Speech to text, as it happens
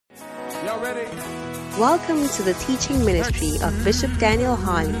Y'all ready? Welcome to the teaching ministry of Bishop Daniel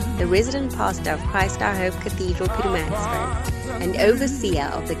Harley, the resident pastor of Christ Our Hope Cathedral, Pietermaritzburg, and overseer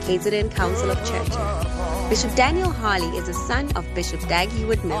of the KZN Council of Churches. Bishop Daniel Harley is a son of Bishop Dag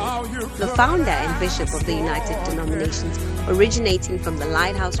Heward-Mills, the founder and bishop of the United Denominations, originating from the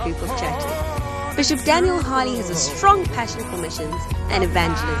Lighthouse Group of Churches. Bishop Daniel Harley has a strong passion for missions and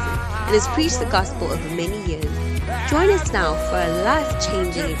evangelism and has preached the gospel over many years. Join us now for a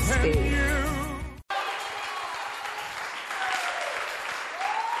life-changing experience.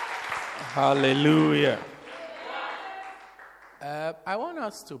 Hallelujah. I want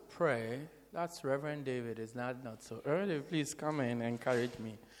us to pray. That's Reverend David. It's not so early. Please come and encourage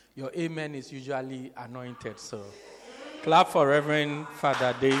me. Your amen is usually anointed, so clap for Reverend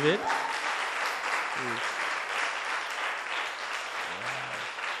Father David.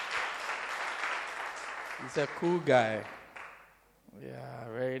 He's a cool guy. Yeah,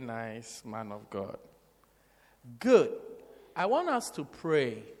 very nice man of God. Good. I want us to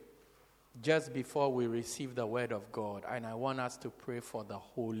pray just before we receive the word of God, and I want us to pray for the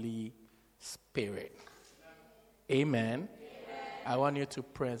Holy Spirit. Amen. I want you to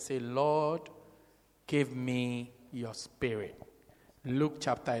pray and say, Lord, give me your spirit. Luke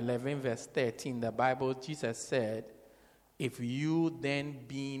chapter 11, verse 13, the Bible, Jesus said, if you then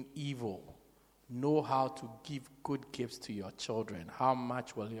being evil know how to give good gifts to your children, how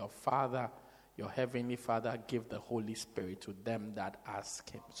much will your Father, your heavenly Father, give the Holy Spirit to them that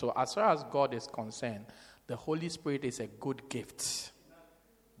ask him? So as far as God is concerned, the Holy Spirit is a good gift.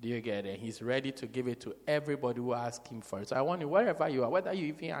 Do you get it? He's ready to give it to everybody who asks him for it. So I want you, wherever you are, whether you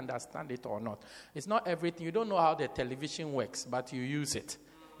even understand it or not, it's not everything. You don't know how the television works, but you use it.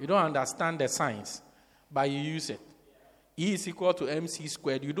 You don't understand the science, but you use it. E is equal to MC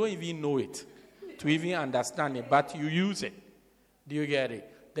squared. You don't even know it to even understand it, but you use it. Do you get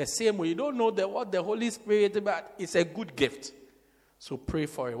it? The same way, you don't know what the Holy Spirit is, but it's a good gift. So pray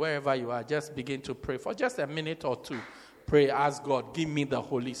for it. Wherever you are, just begin to pray for just a minute or two. Pray, ask God, give me the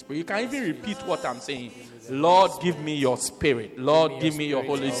Holy Spirit. You can even repeat what I'm saying. Lord, give me your spirit. Lord, give me your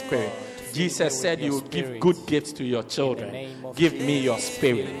Holy Spirit. Jesus said you will give good gifts to your children. Give me your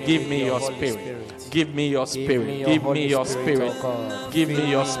spirit. Give me your spirit. Give me your spirit. Give me your spirit. Give me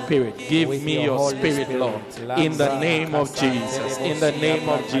your spirit. Give me your spirit, Lord. In the name of Jesus. In the name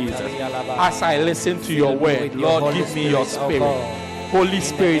of Jesus. As I listen to your word, Lord, give me your spirit. Holy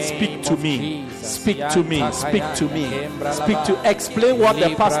Spirit, speak to me. Speak to me. Speak to me. Speak to explain what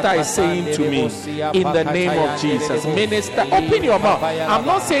the pastor is saying to me. In the name of Jesus. Minister, open your mouth. I'm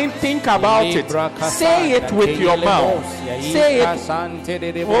not saying think about it. Say it with your mouth. Say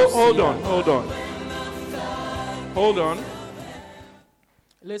it. Hold on.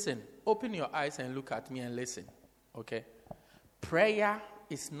 Listen, open your eyes and look at me and listen. Okay? Prayer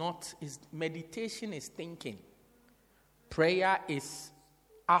is meditation is thinking. Prayer is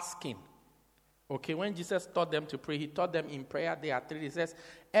asking. Okay, when Jesus taught them to pray, he taught them in prayer there are three. He says,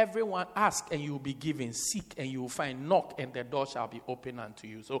 everyone ask and you will be given, seek and you will find, knock and the door shall be opened unto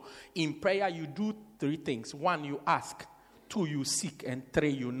you. So in prayer you do three things. One, you ask. Two, you seek. And three,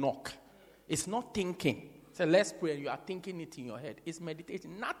 you knock. It's not thinking. So let's pray and you are thinking it in your head. It's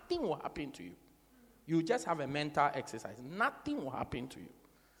meditation. Nothing will happen to you. You just have a mental exercise. Nothing will happen to you.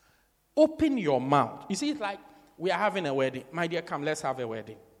 Open your mouth. You see, it's like we are having a wedding. My dear, come, let's have a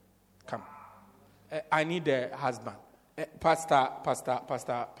wedding. Come. I need a husband. Pastor,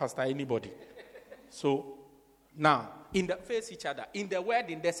 anybody. So, now, face each other. In the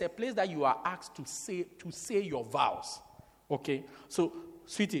wedding, there's a place that you are asked to say your vows. Okay? So,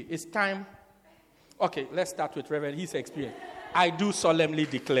 sweetie, it's time. Okay, let's start with Reverend. His experience. I do solemnly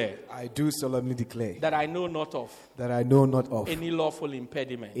declare. I do solemnly declare. That I know not of. That I know not of. Any lawful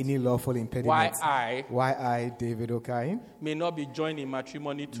impediment. Any lawful impediment. Why I, David Okai. May not be joined in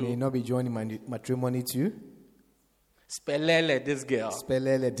matrimony to. May not be joined in matrimony to. Spelele this girl.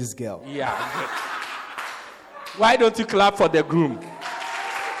 Spelele this girl. Yeah. Why don't you clap for the groom?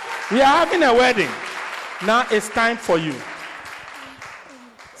 We are having a wedding. Now it's time for you.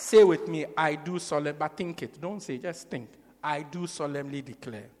 Say with me, I do solemnly, but think it. Don't say, just think. I do solemnly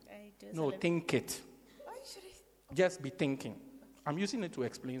declare. Think it. Just be thinking. I'm using it to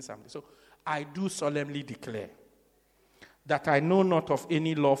explain something. So, I do solemnly declare that I know not of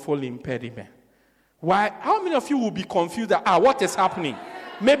any lawful impediment. Why? How many of you will be confused that, what is happening?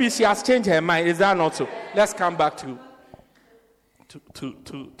 Maybe she has changed her mind. Is that not so? Let's come back to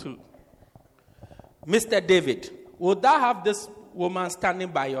Mr. David. Would thou have this woman standing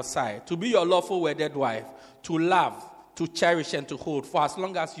by your side to be your lawful wedded wife, to love, to cherish, and to hold for as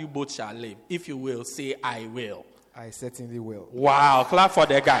long as you both shall live? If you will, say, I will. I certainly will. Wow, clap for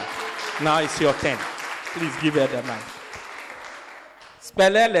the guy. Now it's your turn. Please give her the mic.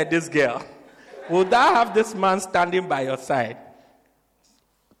 Spelele, this girl. Would thou have this man standing by your side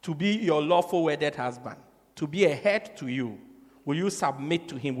to be your lawful wedded husband, to be a head to you? Will you submit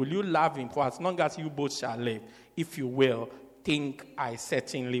to him? Will you love him for as long as you both shall live? If you will, think I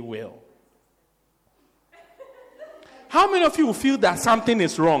certainly will. How many of you feel that something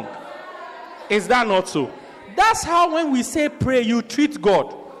is wrong? Is that not so? That's how when we say pray, you treat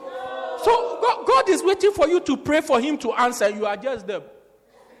God. So God is waiting for you to pray for him to answer. You are just there.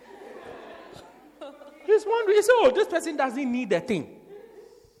 He's wondering, he said, oh, this person doesn't need a thing.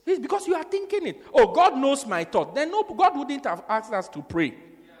 It's because you are thinking it. Oh, God knows my thought. Then no, God wouldn't have asked us to pray.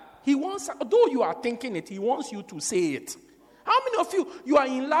 He wants, though you are thinking it, he wants you to say it. How many of you are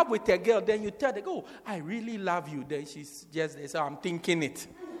in love with a girl, then you tell the girl, oh, I really love you. Then she's just there, so I'm thinking it.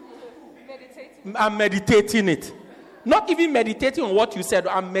 I'm meditating it. Not even meditating on what you said.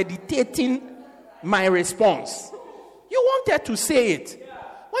 I'm meditating my response. You want her to say it.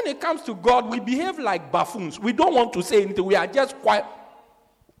 When it comes to God, we behave like buffoons. We don't want to say anything. We are just quiet.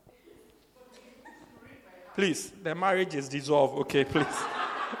 Please, the marriage is dissolved. Okay, please.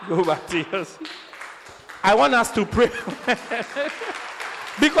 Go back to yours. I want us to pray.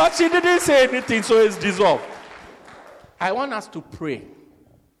 Because she didn't say anything, so it's dissolved. I want us to pray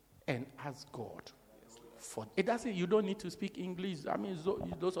and ask God for it. Doesn't, you don't need to speak English. I mean,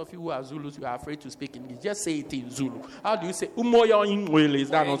 those of you who are Zulus, you are afraid to speak English. Just say it in Zulu. How do you say? Umoya inwele. Is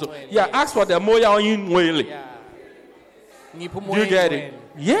that also? Yeah, ask for the moya inwele. Do you get it?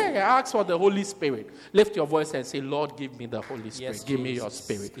 Yeah, ask for the Holy Spirit. Lift your voice and say, Lord, give me the Holy Spirit. Yes, give me your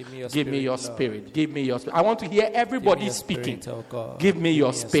Spirit. Give me your Give me your Spirit, Spirit. Lord. Give me your Spirit. I want to hear everybody speaking. Spirit, oh God. Give me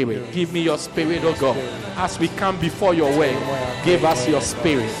your Spirit. Give me your Spirit, oh God. As we come before your word, give us your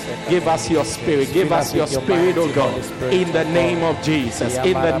Spirit. Give us your Spirit. Give us your Spirit, oh God. In the name of Jesus.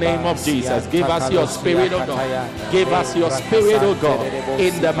 In the name of Jesus. Give us your Spirit, oh God. Give us your Spirit, oh God.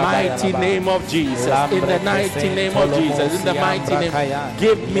 In the mighty name of Jesus. In the mighty name of Jesus. In the mighty name.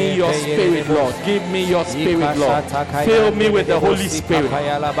 Give me your Spirit, Lord. Give me your Spirit, Lord. Fill me with the Holy Spirit.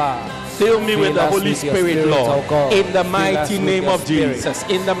 Fill me with the Holy Spirit, Lord. In the mighty name of Jesus.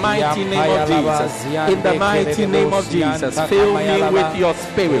 In the mighty name of Jesus. In the mighty name of Jesus. Fill me with your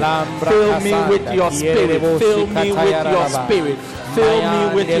Spirit. Fill me with your Spirit. Fill me with your Spirit. Fill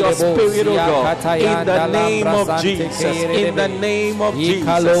me with your Spirit, O God. In the name of Jesus. In the name of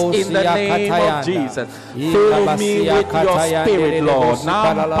Jesus. In the name of Jesus. Fill me with your Spirit, Lord.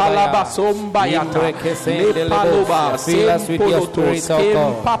 Fill us with your Spirit,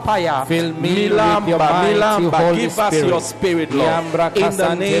 O God. Fill me with your mighty Holy Give us Spirit. your Spirit, Lord. In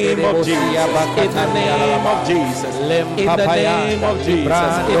the name of Jesus. In the name of Jesus. In the name of Jesus.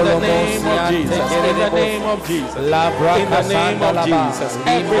 In the name of Jesus. In the name of Jesus. In the name of Jesus.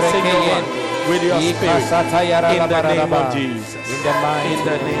 Every single one with your Spirit. In the name of Jesus. In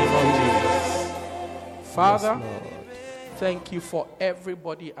the name of Jesus. Father, thank you for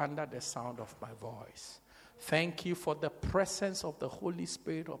everybody under the sound of my voice. Thank you for the presence of the Holy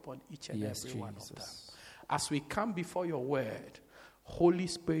Spirit upon each and every one of them. As we come before your word, Holy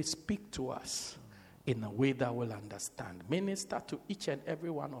Spirit, speak to us in a way that we'll understand. Minister to each and every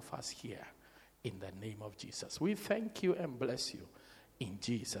one of us here in the name of Jesus. We thank you and bless you in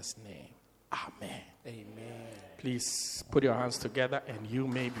Jesus' name. Amen. Amen. Please put your hands together and you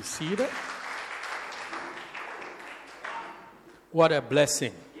may be seated. What a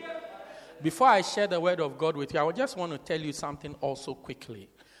blessing. Before I share the word of God with you, I just want to tell you something also quickly.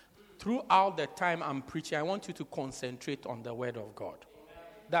 Throughout the time I'm preaching, I want you to concentrate on the word of God.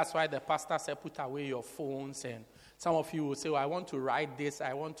 That's why the pastor said, put away your phones. And some of you will say, well, I want to write this,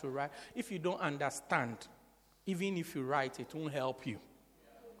 I want to write. If you don't understand, even if you write, it won't help you.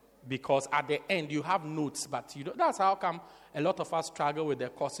 Because at the end, you have notes, but you don't. That's how come a lot of us struggle with the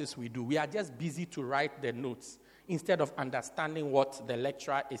courses we do. We are just busy to write the notes instead of understanding what the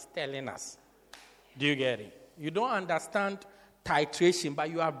lecturer is telling us. Do you get it? You don't understand titration, but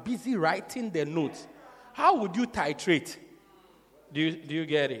you are busy writing the notes. How would you titrate? Do you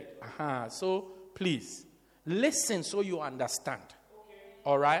get it? So please, listen so you understand.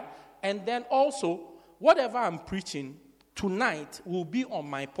 All right? And then also, whatever I'm preaching tonight will be on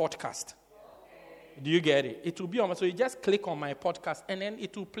my podcast. Do you get it? It will be on. So you just click on my podcast and then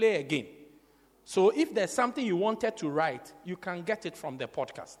it will play again. So if there's something you wanted to write, you can get it from the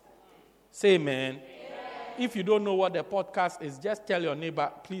podcast. Say amen. Amen. If you don't know what the podcast is, just tell your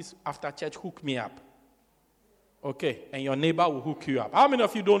neighbor, please, after church, hook me up. Okay, and your neighbor will hook you up. How many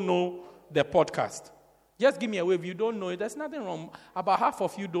of you don't know the podcast? Just give me a wave. You don't know it. There's nothing wrong. About half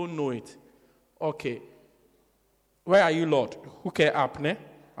of you don't know it. Okay. Where are you, Lord? Hook her up, ne?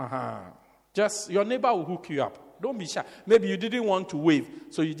 Just your neighbor will hook you up. Don't be shy. Maybe you didn't want to wave,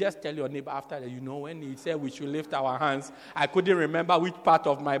 so you just tell your neighbor after that, when he said we should lift our hands, I couldn't remember which part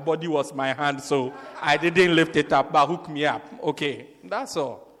of my body was my hand, so I didn't lift it up, but hook me up. Okay, that's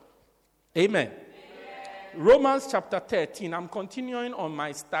all. Amen. Romans chapter 13, I'm continuing on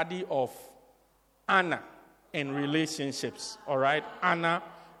my study of Anna and relationships, all right? Anna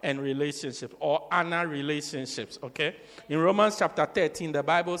and relationships, or Anna relationships, okay? In Romans chapter 13, the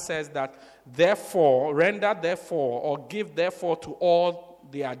Bible says that, render therefore, or give therefore to all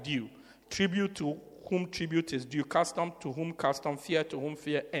their due. Tribute to whom tribute is due, custom to whom custom, fear to whom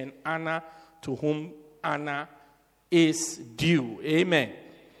fear, and honor to whom honor is due. Amen.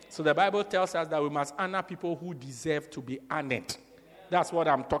 So the Bible tells us that we must honor people who deserve to be honored. That's what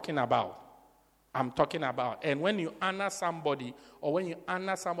I'm talking about. And when you honor somebody, or when you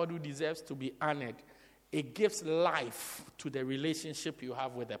honor somebody who deserves to be honored, it gives life to the relationship you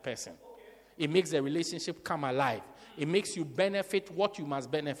have with the person. It makes the relationship come alive. It makes you benefit what you must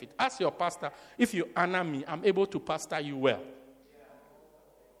benefit. As your pastor, if you honor me, I'm able to pastor you well.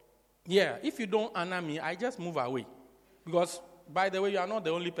 Yeah, if you don't honor me, I just move away. Because, by the way, you are not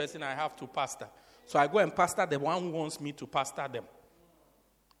the only person I have to pastor. So I go and pastor the one who wants me to pastor them.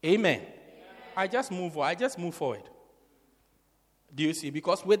 Amen. I just move forward. Do you see?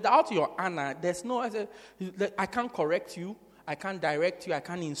 Because without your honor, there's no, I can't correct you, I can't direct you, I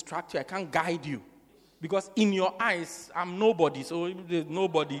can't instruct you, I can't guide you. Because in your eyes, I'm nobody. So if there's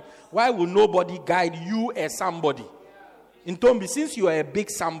nobody, why will nobody guide you as somebody? In Tombi, since you are a big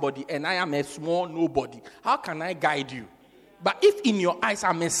somebody and I am a small nobody, how can I guide you? But if in your eyes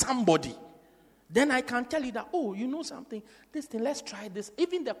I'm a somebody, then I can tell you that, oh, you know something, this thing, let's try this.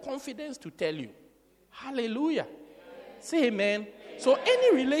 Even the confidence to tell you. Hallelujah. Say amen. So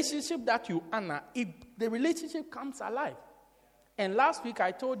any relationship that you honor, the relationship comes alive. And last week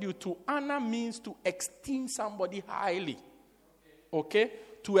I told you to honor means to esteem somebody highly. Okay?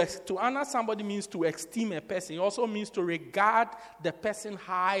 To honor somebody means to esteem a person. It also means to regard the person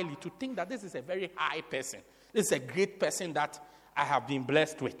highly, to think that this is a very high person. This is a great person that I have been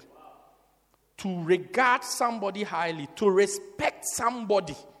blessed with. To regard somebody highly, to respect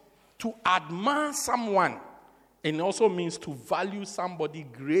somebody, to admire someone. It also means to value somebody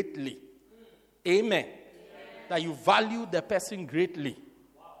greatly. Amen. That you value the person greatly.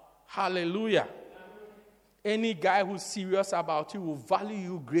 Hallelujah. Any guy who's serious about you will value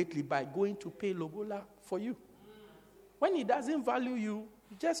you greatly by going to pay Lobola for you. When he doesn't value you,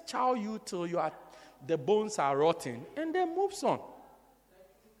 he just chow you till the bones are rotten and then moves on.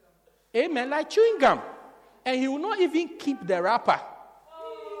 Amen. Like chewing gum. And he will not even keep the wrapper.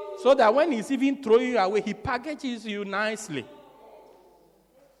 So that when he's even throwing you away, he packages you nicely.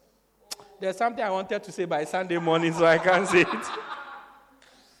 There's something I wanted to say by Sunday morning, so I can't say it.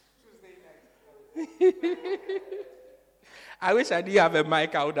 I wish I didn't have a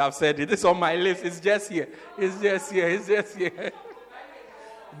mic, I would have said it. It's on my lips. It's just here.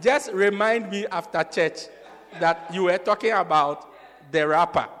 Just remind me after church that you were talking about the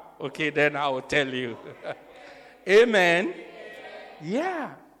wrapper. Okay, then I will tell you. Amen.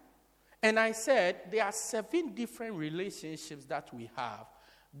 Yeah. And I said there are 7 different relationships that we have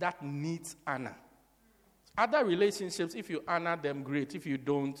that needs honor. Other relationships, if you honor them, great. If you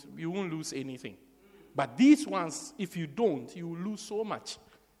don't, you won't lose anything. But these ones, if you don't, you will lose so much.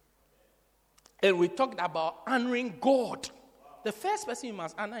 And we talked about honoring God. The first person you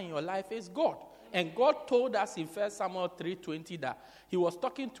must honor in your life is God. And God told us in 1 Samuel 3:20 that he was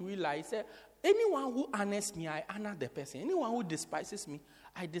talking to Eli. He said, anyone who honors me, I honor the person. Anyone who despises me,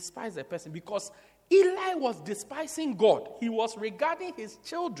 I despise the person. Because Eli was despising God. He was regarding his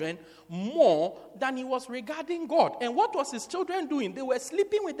children more than he was regarding God. And what was his children doing? They were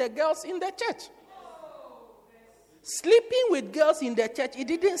sleeping with the girls in the church. Sleeping with girls in the church, it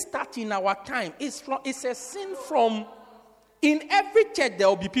didn't start in our time. It's a sin from, in every church there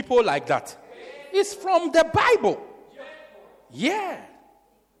will be people like that. It's from the Bible. Yeah.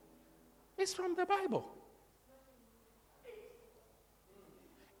 It's from the Bible.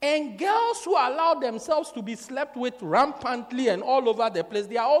 And girls who allow themselves to be slept with rampantly and all over the place,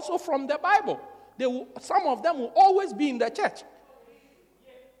 they are also from the Bible. Some of them will always be in the church.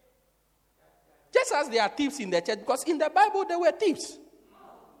 Just as there are thieves in the church, because in the Bible there were thieves.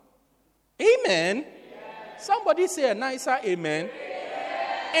 Amen. Somebody say a nicer amen.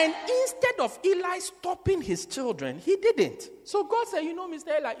 And instead of Eli stopping his children, he didn't. So God said, you know,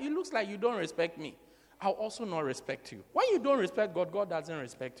 Mr. Eli, it looks like you don't respect me. I'll also not respect you. When you don't respect God, God doesn't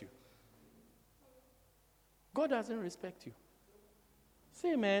respect you. God doesn't respect you.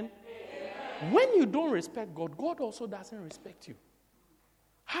 Say amen. When you don't respect God, God also doesn't respect you.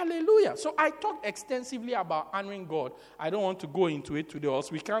 Hallelujah. So I talked extensively about honoring God. I don't want to go into it today,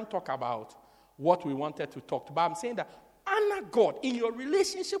 else we can't talk about what we wanted to talk about. But I'm saying that honor God in your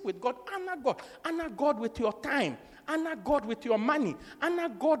relationship with God. Honor God. Honor God with your time. Honor God with your money. Honor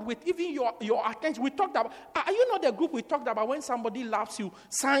God with even your attention. We talked about, the group we talked about when somebody loves you,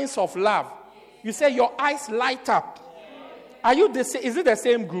 signs of love. You say your eyes light up. Are you the same? Is it the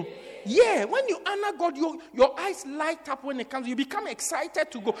same group? Yeah, when you honor God, your eyes light up when it comes. You become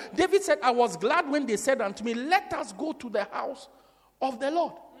excited to go. David said, I was glad when they said unto me, let us go to the house of the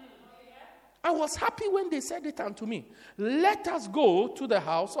Lord. I was happy when they said it unto me. Let us go to the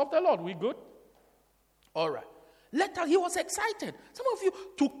house of the Lord. We good? All right. He was excited. Some of you,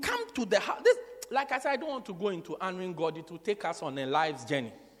 to come to the house. Like I said, I don't want to go into honoring God. It will take us on a life's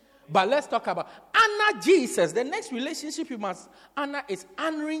journey. But let's talk about honor Jesus. The next relationship you must honor is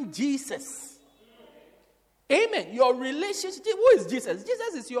honoring Jesus. Amen. Your relationship, who is Jesus?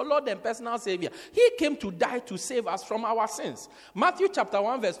 Jesus is your Lord and personal Savior. He came to die to save us from our sins. Matthew chapter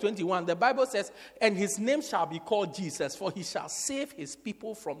 1 verse 21, the Bible says, and his name shall be called Jesus, for he shall save his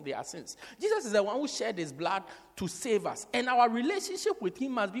people from their sins. Jesus is the one who shed his blood to save us. And our relationship with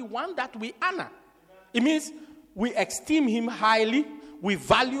him must be one that we honor. It means we esteem him highly. We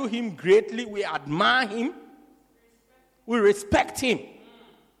value him greatly. We admire him. We respect him.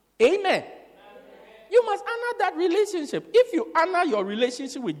 Amen. You must honor that relationship. If you honor your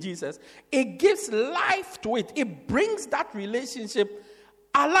relationship with Jesus, it gives life to it. It brings that relationship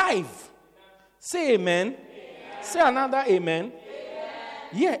alive. Say amen. Amen. Say another amen. Amen.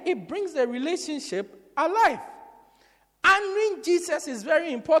 Yeah, it brings the relationship alive. Honoring Jesus is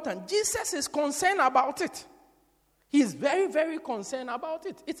very important. Jesus is concerned about it. He's very, very concerned about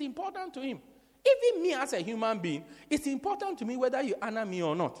it. It's important to him. Even me as a human being, it's important to me whether you honor me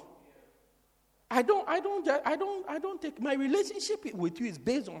or not. I don't take my relationship with you is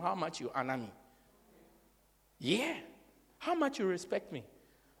based on how much you honor me. Yeah. How much you respect me.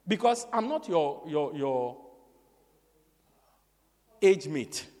 Because I'm not your age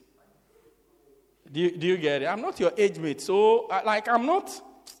mate. Do you get it? I'm not your age mate. So, I'm not.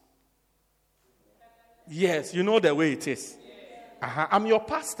 Yes, you know the way it is. I'm your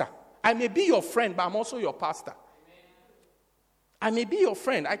pastor. I may be your friend, but I'm also your pastor. I may be your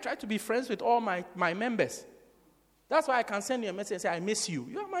friend. I try to be friends with all my members. That's why I can send you a message and say, I miss you.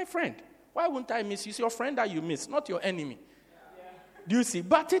 You are my friend. Why wouldn't I miss you? It's your friend that you miss, not your enemy. Do you see?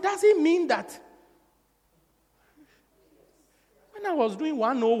 But it doesn't mean that when I was doing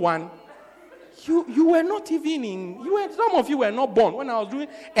 101, you were not even in, some of you were not born. When I was doing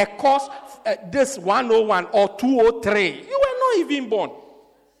a course, this 101 or 203, you were not even born.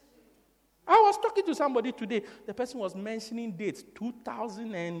 I was talking to somebody today. The person was mentioning dates,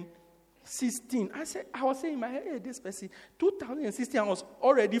 2016. I was saying in my head, hey, this person, 2016, I was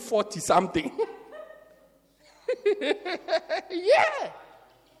already 40-something. Yeah.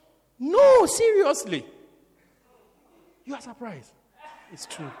 No, seriously. You are surprised. It's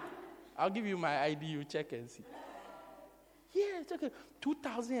true. I'll give you my ID, you check and see. Yeah, it's okay.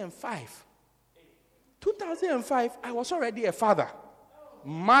 2005. 2005, I was already a father.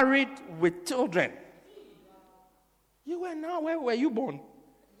 Married with children. You were now, where were you born?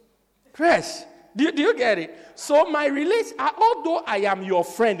 Crash. Do you get it? So my relation, although I am your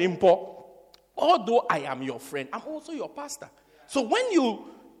friend, although I am your friend, I'm also your pastor. So when you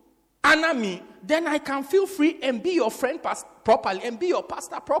honor me, then I can feel free and be your friend properly and be your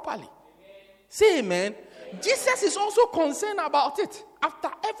pastor properly. Say amen. Jesus is also concerned about it. After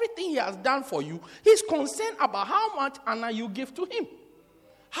everything he has done for you, he's concerned about how much honor you give to him.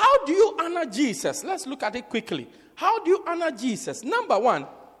 How do you honor Jesus? Let's look at it quickly. How do you honor Jesus? Number one,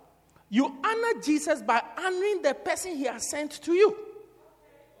 you honor Jesus by honoring the person he has sent to you.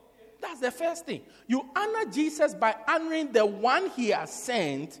 That's the first thing. You honor Jesus by honoring the one he has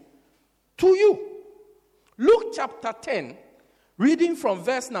sent to you. Luke chapter 10, reading from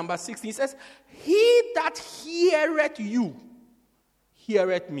verse number 16, says, he that heareth you,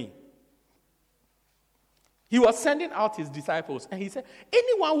 heareth me. He was sending out his disciples, and he said,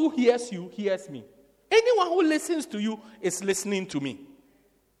 anyone who hears you, hears me. Anyone who listens to you is listening to me.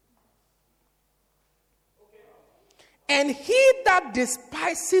 And he that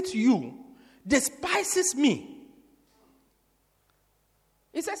despises you, despises me.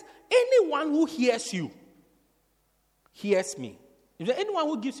 He says, anyone who hears you, hears me. Anyone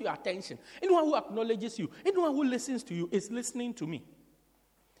who gives you attention, anyone who acknowledges you, anyone who listens to you is listening to me.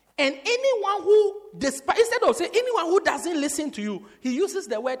 And anyone who instead of saying anyone who doesn't listen to you, he uses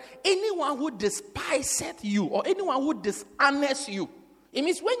the word anyone who despiseth you or anyone who dishonors you. It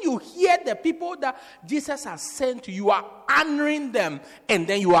means when you hear the people that Jesus has sent to you, you are honoring them, and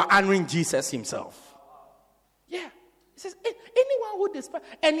then you are honoring Jesus himself. Yeah. He says, anyone who despises,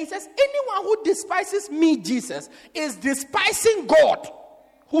 and he says, anyone who despises me, Jesus, is despising God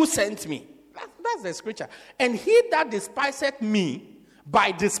who sent me. That's the scripture. And he that despiseth me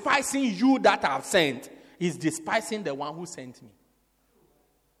by despising you that I have sent is despising the one who sent me.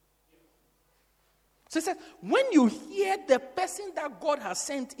 So he said, when you hear the person that God has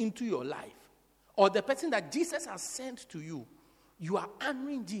sent into your life, or the person that Jesus has sent to you, you are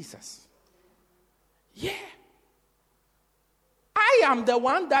honoring Jesus. Yeah. I am the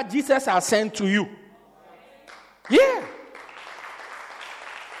one that Jesus has sent to you. Yeah.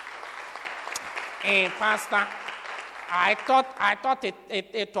 And Pastor, I thought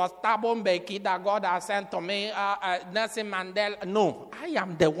it was Thabo Mbeki that God has sent to me, Nelson Mandela. No, I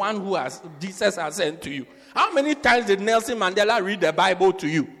am the one who Jesus has sent to you. How many times did Nelson Mandela read the Bible to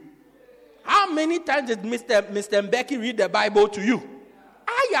you? How many times did Mr. Mbeki read the Bible to you?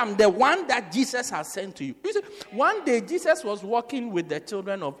 I am the one that Jesus has sent to you. You see, one day Jesus was walking with the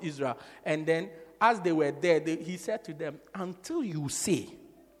children of Israel, and then as they were there, he said to them, until you say,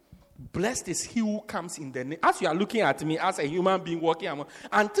 blessed is he who comes in the name. As you are looking at me as a human being walking among,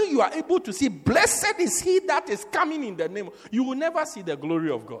 until you are able to see, blessed is he that is coming in the name, you will never see the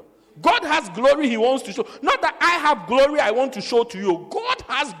glory of God. God has glory he wants to show. Not that I have glory I want to show to you. God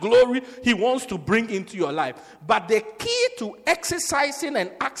has glory he wants to bring into your life. But the key to exercising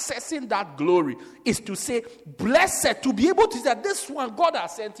and accessing that glory is to say, blessed, to be able to say that this one, God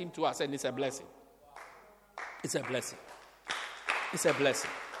has sent him to us, and it's a blessing. It's a blessing. It's a blessing.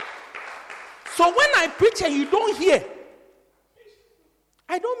 So when I preach and you don't hear,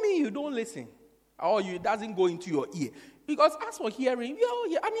 I don't mean you don't listen, or it doesn't go into your ear. Because as for hearing,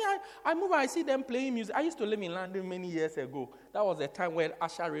 I move, I see them playing music. I used to live in London many years ago. That was the time when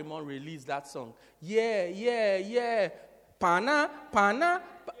Asha Raymond released that song. Yeah, yeah, yeah. Pana, pana.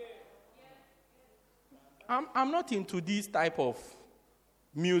 I'm not into this type of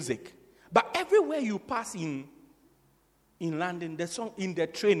music. But everywhere you pass in London, the song in the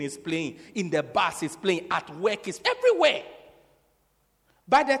train is playing, in the bus is playing, at work is everywhere.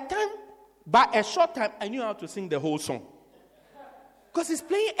 By a short time, I knew how to sing the whole song. Because it's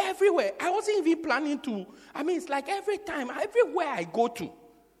playing everywhere. I wasn't even planning to. It's like every time, everywhere I go to,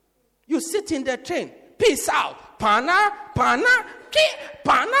 you sit in the train, peace out, pana, pana,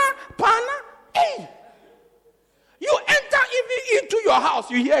 pana, pana, hey. You enter even into your house,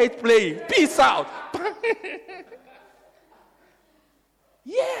 you hear it playing, peace out.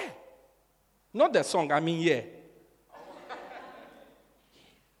 Yeah. Not the song, yeah.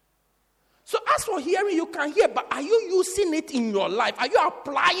 So as for hearing, you can hear, but are you using it in your life? Are you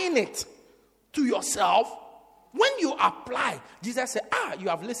applying it to yourself? When you apply, Jesus said, you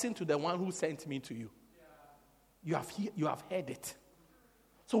have listened to the one who sent me to you. You have heard it.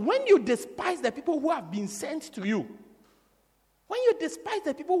 So when you despise the people who have been sent to you,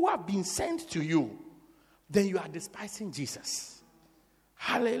 then you are despising Jesus.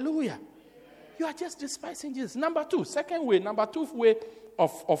 Hallelujah. You are just despising Jesus. Number two way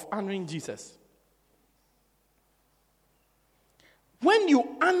of honoring Jesus. When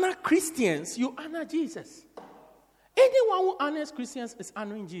you honor Christians, you honor Jesus. Anyone who honors Christians is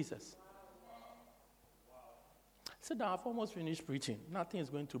honoring Jesus. Sit down, I've almost finished preaching. Nothing is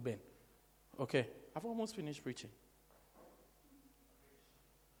going to bend. Okay, I've almost finished preaching.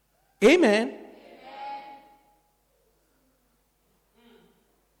 Amen.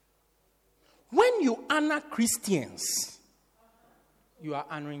 When you honor Christians, you are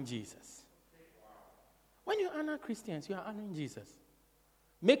honoring Jesus. When you honor Christians, you are honoring Jesus.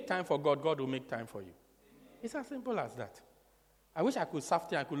 Make time for God, God will make time for you. It's as simple as that. I wish I could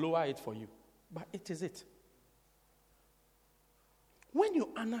soften, I could lower it for you. But it is it. When you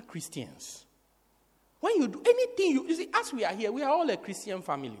honor Christians, when you do anything, you see, as we are here, we are all a Christian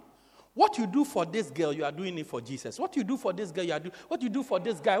family. What you do for this girl, you are doing it for Jesus. What you do for this girl, what you do for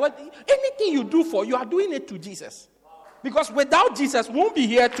this guy, anything you do you are doing it to Jesus. Because without Jesus, we won't be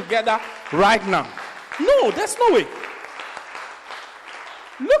here together right now. No, there's no way.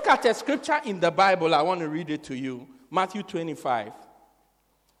 Look at a scripture in the Bible. I want to read it to you. Matthew 25.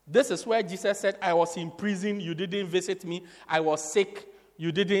 This is where Jesus said, I was in prison, you didn't visit me. I was sick,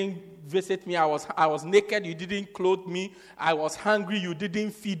 you didn't visit me. I was naked, you didn't clothe me. I was hungry, you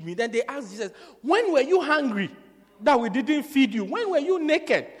didn't feed me. Then they asked Jesus, when were you hungry that we didn't feed you? When were you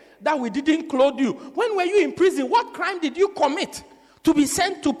naked that we didn't clothe you? When were you in prison? What crime did you commit to be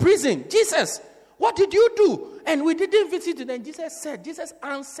sent to prison? Jesus, What did you do? And we didn't visit them. Jesus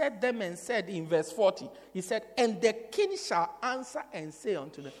answered them and said in verse 40, he said, and the king shall answer and say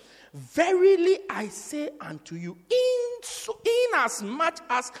unto them, verily I say unto you, inasmuch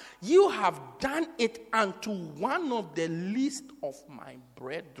as you have done it unto one of the least of my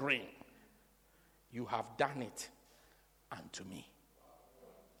brethren, you have done it unto me.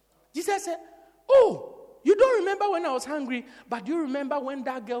 Jesus said, oh, you don't remember when I was hungry, but you remember when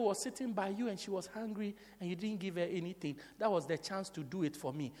that girl was sitting by you and she was hungry and you didn't give her anything. That was the chance to do it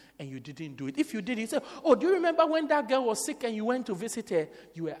for me and you didn't do it. If you did, you say, oh, do you remember when that girl was sick and you went to visit her?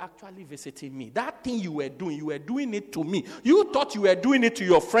 You were actually visiting me. That thing you were doing it to me. You thought you were doing it to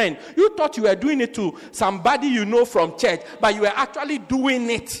your friend. You thought you were doing it to somebody you know from church, but you were actually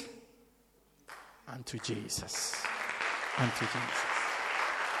doing it unto Jesus. Unto Jesus.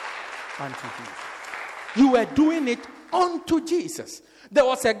 Unto Jesus. You were doing it unto Jesus. There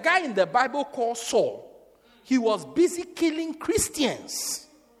was a guy in the Bible called Saul. He was busy killing Christians.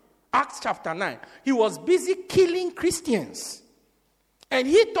 Acts chapter 9. He was busy killing Christians. And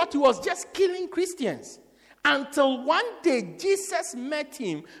he thought he was just killing Christians. Until one day Jesus met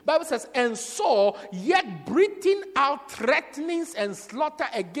him. Bible says, and Saul yet breathing out threatenings and slaughter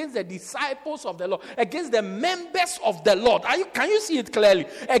against the disciples of the Lord, against the members of the Lord. Can you see it clearly?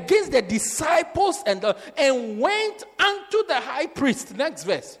 Against the disciples and went unto the high priest. Next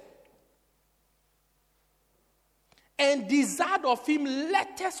verse. And desired of him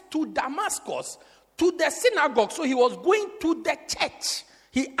letters to Damascus, to the synagogue. So he was going to the church.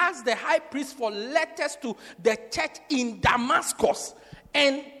 He asked the high priest for letters to the church in Damascus.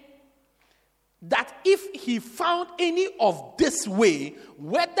 And that if he found any of this way,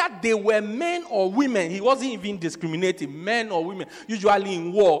 whether they were men or women, he wasn't even discriminating, men or women. Usually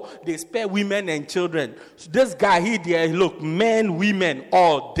in war, they spare women and children. So this guy here, look, men, women,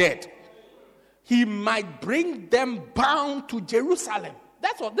 all dead. He might bring them bound to Jerusalem.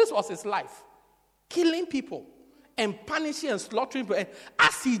 This was his life. Killing people. And punishing and slaughtering people. And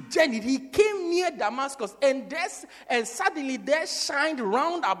as he journeyed, he came near Damascus, and suddenly there shined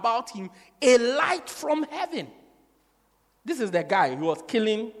round about him a light from heaven. This is the guy who was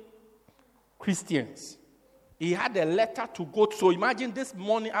killing Christians. He had a letter to go to. So imagine this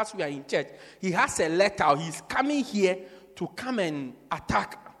morning as we are in church, he has a letter. He's coming here to come and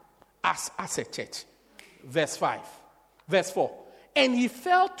attack us as a church. Verse 5. Verse 4. And he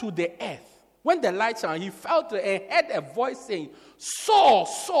fell to the earth. When the light shone, he fell to and heard a voice saying, Saul,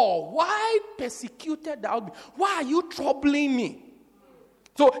 Saul, why persecuted thou me? Why are you troubling me?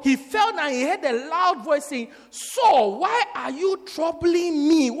 So he fell down and he heard a loud voice saying, Saul, why are you troubling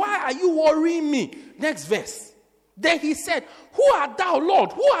me? Why are you worrying me? Next verse. Then he said, who art thou,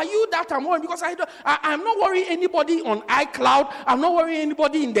 Lord? Who are you that I'm worrying? Because I'm not worrying anybody on iCloud. I'm not worrying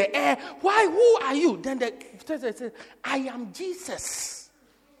anybody in the air. Why? Who are you? Then the said, I am Jesus.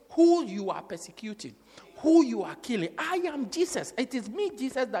 Who you are persecuting, who you are killing. I am Jesus. It is me,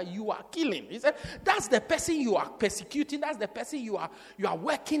 Jesus, that you are killing. He said, that's the person you are persecuting. That's the person you are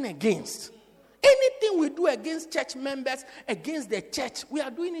working against. Anything we do against church members, against the church, we are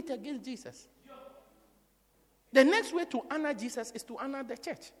doing it against Jesus. The next way to honor Jesus is to honor the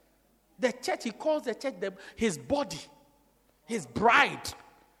church. The church, he calls the church his body, his bride.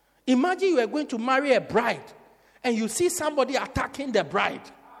 Imagine you are going to marry a bride and you see somebody attacking the bride.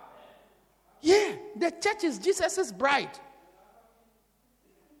 Yeah, the church is Jesus' bride.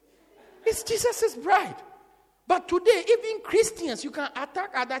 It's Jesus' bride. But today, even Christians, you can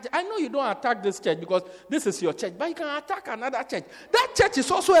attack other church. I know you don't attack this church because this is your church, but you can attack another church. That church is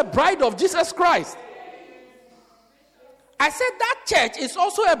also a bride of Jesus Christ. I said that church is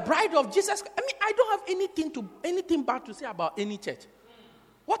also a bride of Jesus. I mean, I don't have anything bad to say about any church.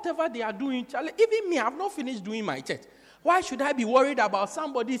 Whatever they are doing, even me, I have not finished doing my church. Why should I be worried about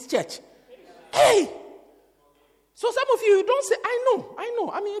somebody's church? Hey! So some of you don't say, I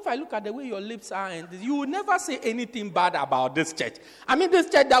know. I mean, if I look at the way your lips are, and you will never say anything bad about this church. I mean, this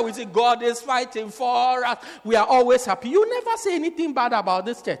church that we say, God is fighting for us. We are always happy. You never say anything bad about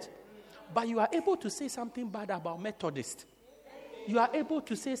this church. But you are able to say something bad about Methodist. You are able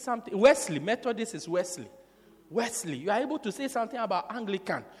to say something. Wesley. Methodist is Wesley. You are able to say something about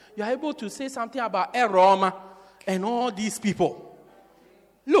Anglican. You are able to say something about Eroma and all these people.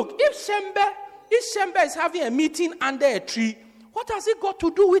 Look, if Shembe is having a meeting under a tree, what has it got to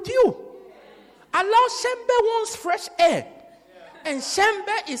do with you? Allow Shembe wants fresh air. And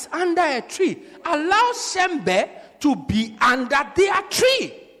Shembe is under a tree. Allow Shembe to be under their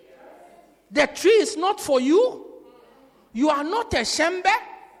tree. The tree is not for you. You are not a Shembe.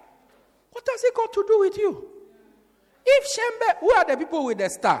 What has it got to do with you? If Shembe, who are the people with the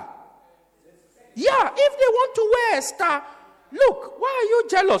star? Yeah, if they want to wear a star, look, why are you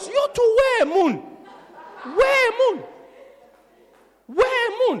jealous? You to wear a moon. Wear a moon. Wear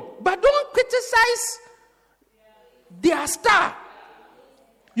a moon. But don't criticize their star.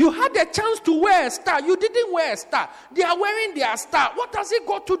 You had a chance to wear a star. You didn't wear a star. They are wearing their star. What has it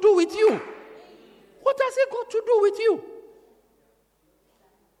got to do with you? What has it got to do with you?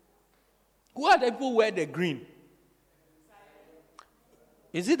 Who are the people who wear the green?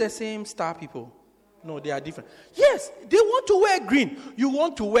 Is it the same star people? No, they are different. Yes, they want to wear green. You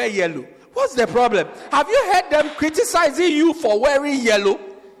want to wear yellow. What's the problem? Have you heard them criticizing you for wearing yellow?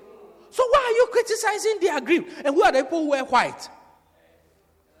 So why are you criticizing their green? And who are the people who wear white?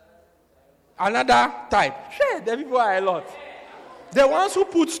 Another type. Sure, the people are a lot. The ones who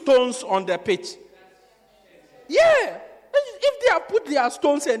put stones on the pitch. Yeah. If they have put their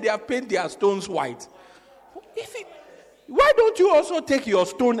stones and they have painted their stones white, why don't you also take your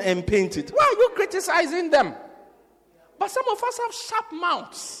stone and paint it? Why are you criticizing them? But some of us have sharp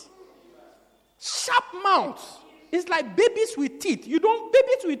mouths. Sharp mouths. It's like babies with teeth.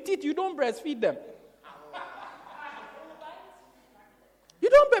 Babies with teeth, you don't breastfeed them. You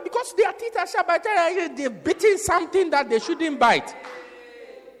don't, because their teeth are sharp. By the time they're biting something that they shouldn't bite.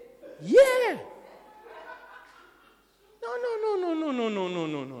 Yeah. No.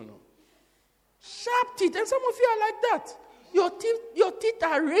 Sharp teeth. And some of you are like that. Your teeth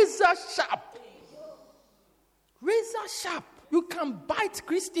are razor sharp. Razor sharp. You can bite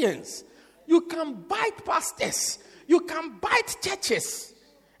Christians. You can bite pastors. You can bite churches.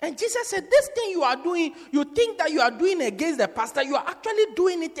 And Jesus said, this thing you are doing, you think that you are doing against the pastor, you are actually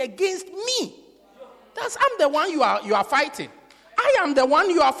doing it against me. I'm the one you are fighting. I am the one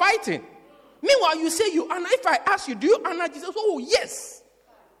you are fighting. Meanwhile, you say you honor. If I ask you, do you honor Jesus? Oh, yes.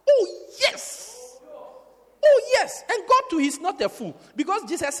 Oh, yes. Oh, yes. And God too, he's not a fool. Because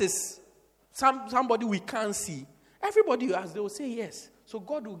Jesus is somebody we can't see. Everybody you ask, they will say yes. So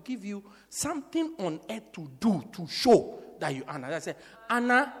God will give you something on earth to do, to show that you honor. That's it.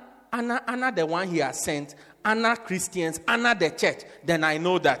 Honor the one he has sent. Honor Christians. Honor the church. Then I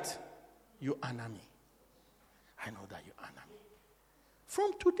know that you honor me. I know that you honor me.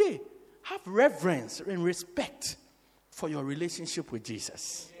 From today, have reverence and respect for your relationship with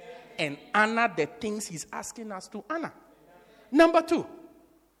Jesus. And honor the things he's asking us to honor. Number 2,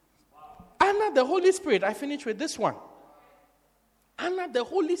 honor the Holy Spirit. I finish with this one. Honor the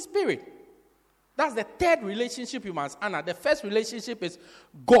Holy Spirit. That's the third relationship you must honor. The first relationship is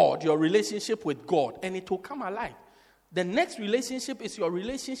God, your relationship with God, and it will come alive. The next relationship is your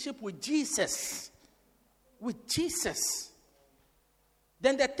relationship with Jesus. With Jesus.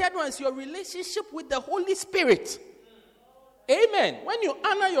 Then the third one is your relationship with the Holy Spirit. Amen. When you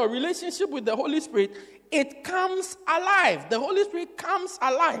honor your relationship with the Holy Spirit, it comes alive. The Holy Spirit comes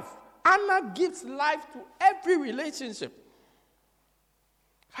alive. Honor gives life to every relationship.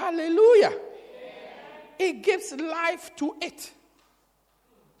 Hallelujah. Amen. It gives life to it.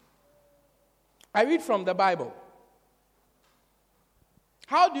 I read from the Bible.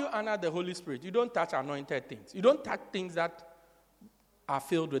 How do you honor the Holy Spirit? You don't touch anointed things. You don't touch things that are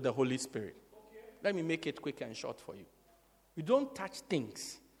filled with the Holy Spirit. Okay. Let me make it quick and short for you. You don't touch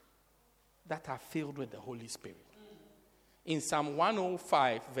things that are filled with the Holy Spirit. In Psalm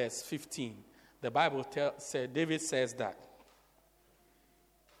 105, verse 15, the Bible David says that,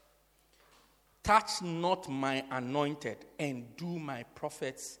 touch not my anointed and do my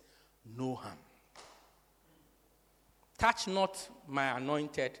prophets no harm. Touch not my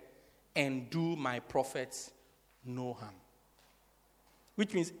anointed and do my prophets no harm.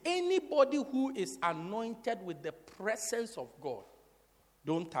 Which means anybody who is anointed with the presence of God,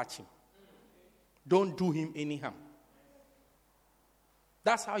 don't touch him. Don't do him any harm.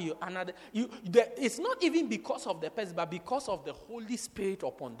 That's how you honor it's not even because of the person, but because of the Holy Spirit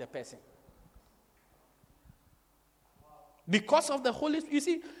upon the person. Because of the Holy Spirit. You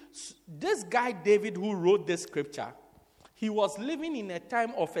see, this guy David who wrote this scripture, he was living in a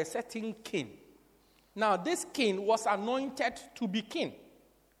time of a certain king. Now, this king was anointed to be king.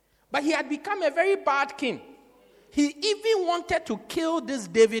 But he had become a very bad king. He even wanted to kill this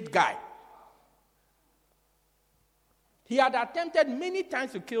David guy. He had attempted many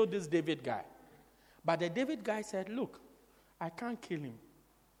times to kill this David guy. But the David guy said, look, I can't kill him.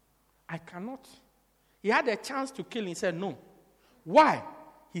 I cannot. He had a chance to kill him. He said, no. Why?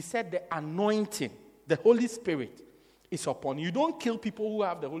 He said the anointing, the Holy Spirit is upon you. You don't kill people who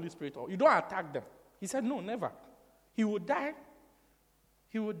have the Holy Spirit. Or you don't attack them. He said, no, never. He would die.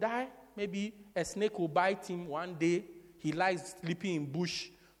 He would die. Maybe a snake will bite him one day. He lies sleeping in bush.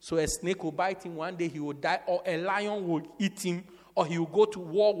 So a snake will bite him one day. He will die. Or a lion will eat him. or he will go to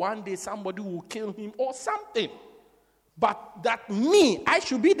war one day, somebody will kill him or something. But that me, I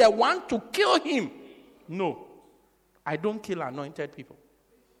should be the one to kill him. No. I don't kill anointed people.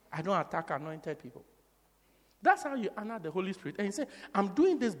 I don't attack anointed people. That's how you honor the Holy Spirit. And you say, I'm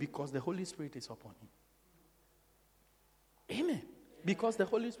doing this because the Holy Spirit is upon him. Amen. Because the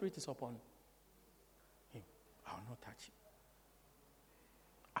Holy Spirit is upon him. I will not touch him.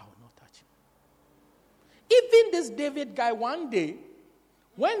 I will not touch him. Even this David guy, one day,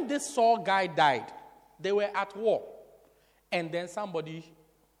 when this Saul guy died, they were at war. And then somebody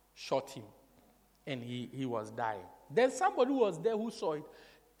shot him. And he was dying. Then somebody who was there who saw it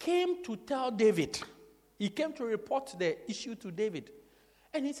came to tell David. He came to report the issue to David.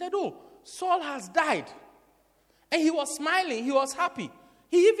 And he said, oh, Saul has died. And he was smiling. He was happy.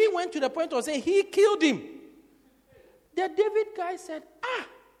 He even went to the point of saying he killed him. The David guy said,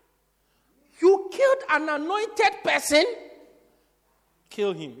 you killed an anointed person?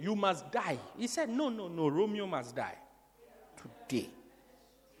 Kill him. You must die. He said, no, Romeo must die. Today.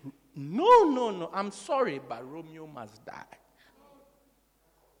 No, I'm sorry, but Romeo must die.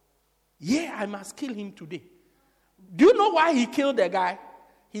 Yeah, I must kill him today. Do you know why he killed the guy?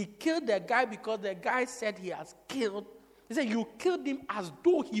 He killed the guy because the guy said he has killed. He said, you killed him as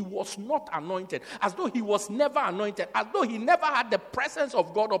though he was not anointed, as though he was never anointed, as though he never had the presence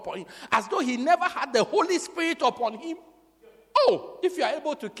of God upon him, as though he never had the Holy Spirit upon him. Oh, if you are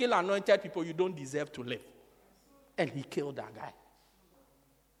able to kill anointed people, you don't deserve to live. And he killed that guy.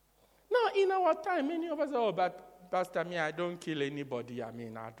 Now, in our time, many of us say, oh, but Pastor, I don't kill anybody. I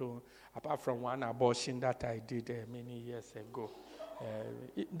don't, apart from one abortion that I did many years ago.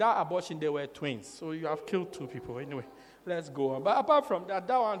 That abortion, they were twins. So you have killed 2 people. Anyway, let's go on. But apart from that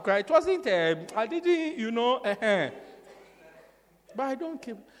one, it wasn't, I didn't, But I don't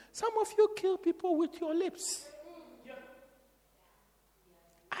kill. Some of you kill people with your lips.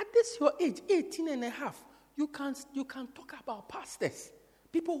 At this your age, 18 and a half, you can talk about pastors.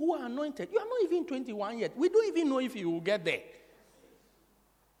 People who are anointed. You are not even 21 yet. We don't even know if you will get there.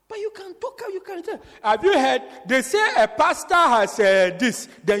 But you can talk, you can tell. Have you heard? They say a pastor has this.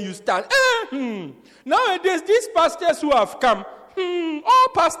 Then you start. Nowadays, these pastors who have come, all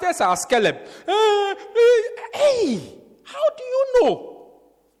pastors are scallop. Hey, how do you know?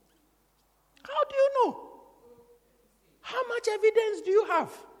 How do you know? How much evidence do you have?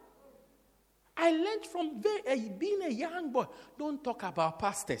 I learned from being a young boy. Don't talk about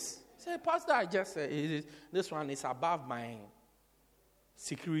pastors. Say, Pastor, I just this one is above my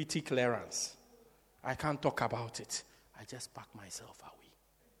security clearance. I can't talk about it. I just pack myself away.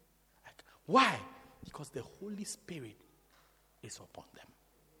 Why? Because the Holy Spirit is upon them.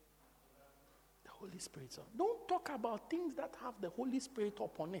 The Holy Spirit. Don't talk about things that have the Holy Spirit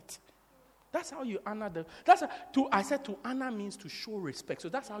upon it. That's how you honor them. I said to honor means to show respect. So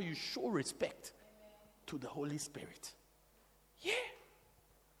that's how you show respect to the Holy Spirit. Yeah.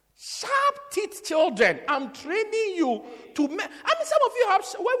 Sharp teeth children. I'm training you to... some of you have...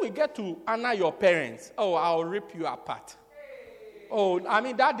 When we get to honor your parents, I'll rip you apart.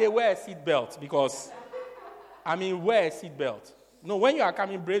 That they wear a seatbelt because... wear a seatbelt. No, when you are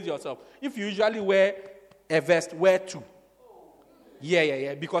coming, brace yourself. If you usually wear a vest, wear 2.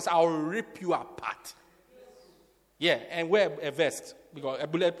 Yeah. Because I will rip you apart. Yeah, and wear a vest, because a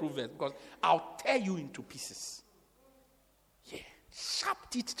bulletproof vest, because I'll tear you into pieces. Yeah, sharp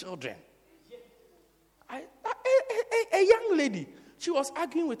teeth children. A young lady, she was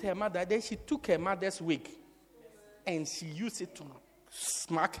arguing with her mother. Then she took her mother's wig, and she used it to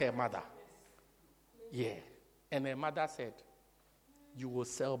smack her mother. Yeah, and her mother said, "You will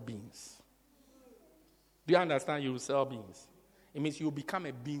sell beans." Do you understand? You will sell beans. It means you will become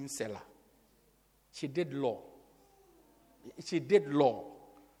a bean seller. She did law. She's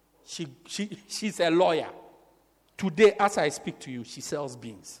a lawyer. Today, as I speak to you, she sells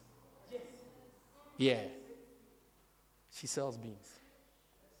beans. Yeah. She sells beans.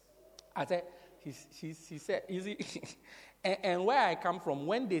 I said, she said, you see, and where I come from,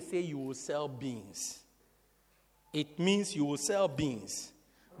 when they say you will sell beans, it means you will sell beans.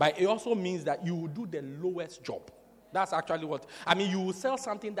 But it also means that you will do the lowest job. That's actually what... you will sell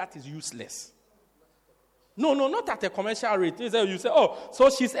something that is useless. No, not at a commercial rate. You say, so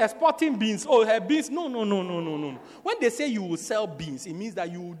she's exporting beans. Her beans. No. When they say you will sell beans, it means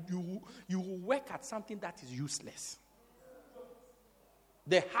that you will work at something that is useless.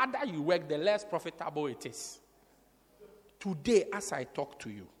 The harder you work, the less profitable it is. Today, as I talk to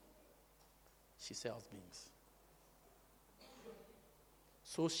you, she sells beans.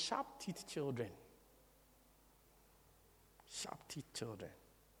 So sharp teeth children.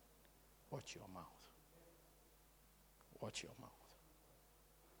 Watch your mouth. Watch your mouth.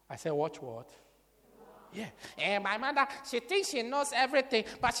 I said, watch what? Yeah. And my mother, she thinks she knows everything,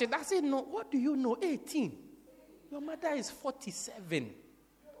 but she doesn't know. What do you know? 18. Your mother is 47.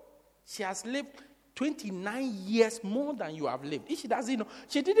 She has lived 29 years more than you have lived. If she doesn't know,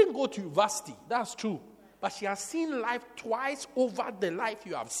 she didn't go to university. That's true. But she has seen life twice over the life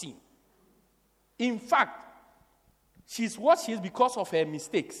you have seen. In fact, she's what she is because of her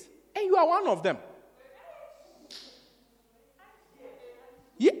mistakes. And you are one of them.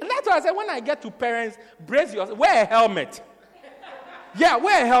 Yeah, that's why I said when I get to parents, brace yourself, wear a helmet. Yeah,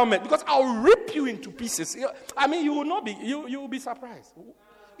 wear a helmet because I'll rip you into pieces. I mean, you will not be, you will be surprised.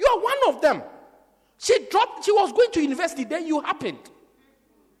 You are one of them. She was going to university, then you happened.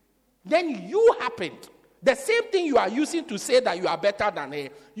 Then you happened. The same thing you are using to say that you are better than her,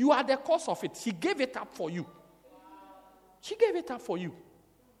 you are the cause of it. She gave it up for you. She gave it up for you.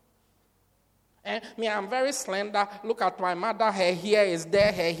 And me, I'm very slender. Look at my mother. Her hair is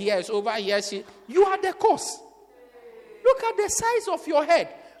there. Her hair is over here. You are the cause. Look at the size of your head.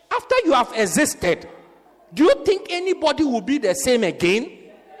 After you have existed, do you think anybody will be the same again?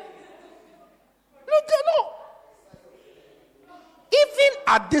 No. Even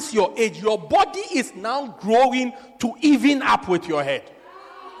at this your age, your body is now growing to even up with your head.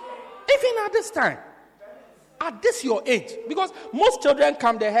 Even at this time. At this your age. Because most children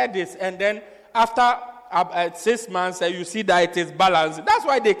come, their head is, and then after 6 months, you see that it is balanced. That's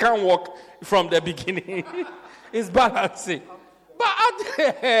why they can't walk from the beginning. It's balancing. But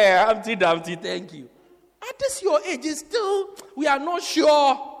Humpty Dumpty, thank you. At this your age, is still, we are not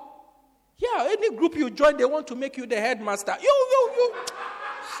sure. Yeah, any group you join, they want to make you the headmaster. You.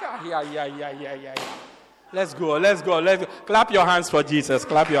 Yeah. Let's go. Clap your hands for Jesus.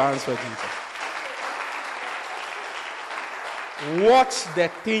 Clap your hands for Jesus. Watch the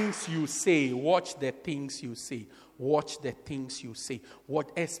things you say. Watch the things you say. Watch the things you say.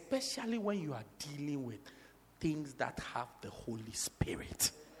 Especially when you are dealing with things that have the Holy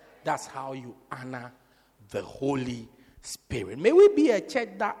Spirit. That's how you honor the Holy Spirit. May we be a church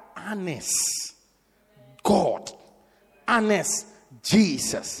that honors God, honors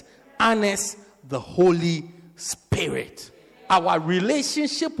Jesus, honors the Holy Spirit. Our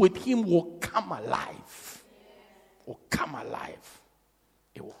relationship with Him will come alive. It will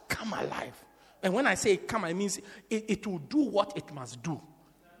come alive. And when I say come, I mean it will do what it must do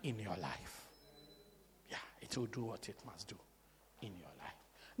in your life. Yeah, it will do what it must do in your life.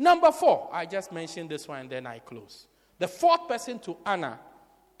 Number 4, I just mentioned this one and then I close. The 4th person to honor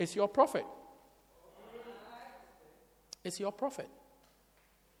is your prophet. It's your prophet.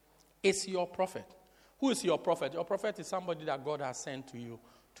 It's your prophet. Who is your prophet? Your prophet is somebody that God has sent to you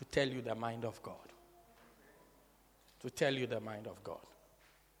to tell you the mind of God. To tell you the mind of God.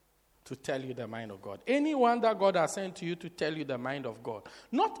 To tell you the mind of God. Anyone that God has sent to you to tell you the mind of God.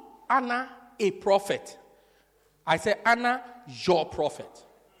 Not honor a prophet. I say honor your prophet.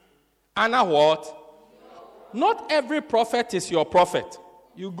 Honor what? Not every prophet is your prophet.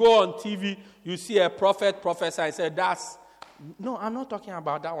 You go on TV, you see a prophet prophesy, I say that's... No, I'm not talking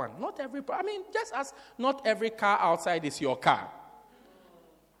about that one. Just as not every car outside is your car.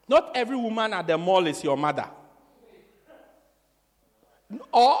 Not every woman at the mall is your mother.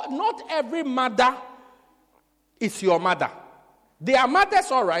 Or not every mother is your mother. They are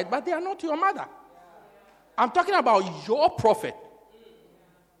mothers, all right, but they are not your mother. I'm talking about your prophet.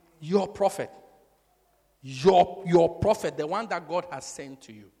 Your prophet. Your prophet, the one that God has sent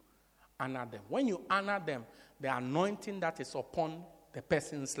to you. Honor them. When you honor them, the anointing that is upon the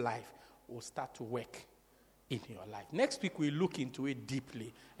person's life will start to work in your life. Next week, we look into it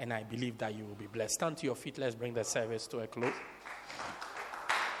deeply, and I believe that you will be blessed. Stand to your feet. Let's bring the service to a close.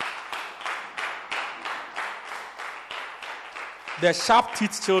 The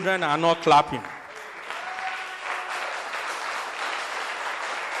sharp-teeth children are not clapping.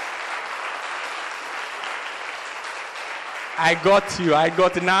 I got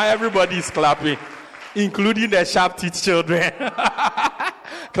you. Now everybody's clapping, including the sharp-teeth children.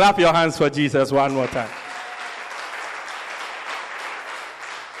 Clap your hands for Jesus one more time.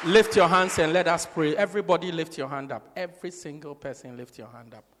 Lift your hands and let us pray. Everybody lift your hand up. Every single person lift your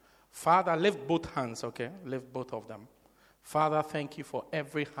hand up. Father, lift both hands, okay? Lift both of them. Father, thank you for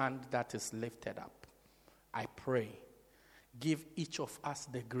every hand that is lifted up. I pray, give each of us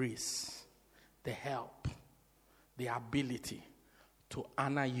the grace, the help, the ability to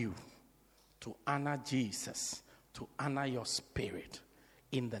honor you, to honor Jesus, to honor your spirit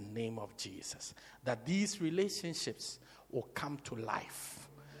in the name of Jesus. That these relationships will come to life,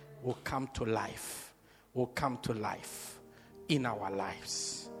 will come to life, will come to life in our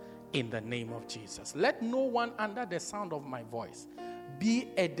lives. In the name of Jesus. Let no one under the sound of my voice be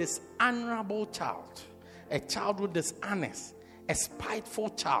a dishonorable child, a child who dishonors, a spiteful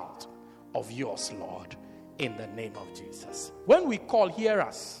child of yours, Lord, in the name of Jesus. When we call, hear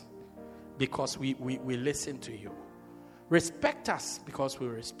us, because we listen to you. Respect us, because we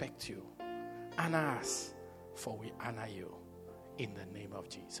respect you. Honor us, for we honor you, in the name of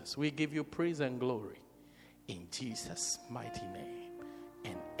Jesus. We give you praise and glory in Jesus' mighty name.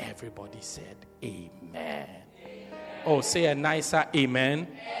 And everybody said, amen. Amen. Oh, say a nicer amen.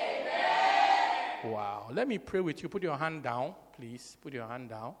 Amen. Wow. Let me pray with you. Put your hand down, please. Put your hand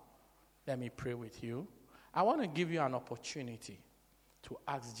down. Let me pray with you. I want to give you an opportunity to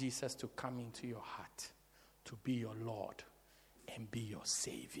ask Jesus to come into your heart, to be your Lord and be your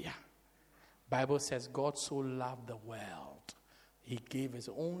Savior. Bible says God so loved the world, he gave his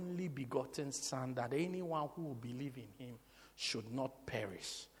only begotten Son, that anyone who will believe in him should not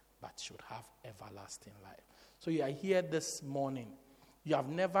perish, but should have everlasting life. So you are here this morning. You have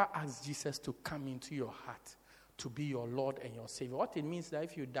never asked Jesus to come into your heart, to be your Lord and your Savior. What it means is that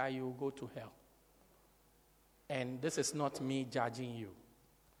if you die, you will go to hell. And this is not me judging you.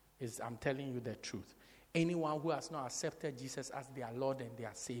 I'm telling you the truth. Anyone who has not accepted Jesus as their Lord and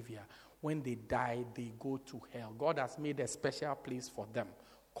their Savior, when they die, they go to hell. God has made a special place for them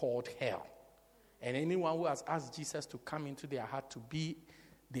called hell. And anyone who has asked Jesus to come into their heart to be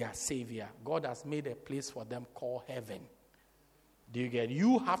their Savior, God has made a place for them called heaven. Do you get it?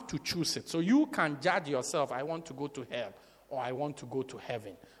 You have to choose it. So you can judge yourself, I want to go to hell or I want to go to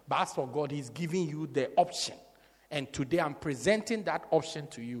heaven. But as for God, he's giving you the option. And today I'm presenting that option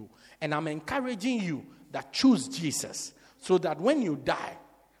to you. And I'm encouraging you that choose Jesus, so that when you die,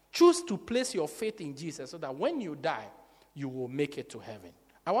 choose to place your faith in Jesus, so that when you die, you will make it to heaven.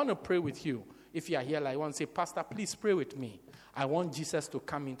 I want to pray with you. If you are here, I want to say, Pastor, please pray with me. I want Jesus to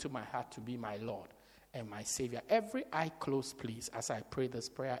come into my heart to be my Lord and my Savior. Every eye closed, please. As I pray this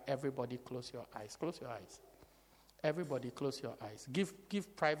prayer, everybody close your eyes. Close your eyes. Everybody close your eyes.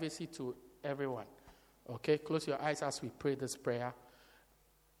 Give privacy to everyone. Okay, close your eyes as we pray this prayer.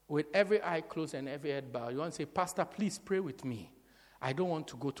 With every eye closed and every head bowed, you want to say, Pastor, please pray with me. I don't want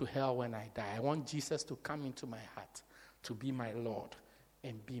to go to hell when I die. I want Jesus to come into my heart, to be my Lord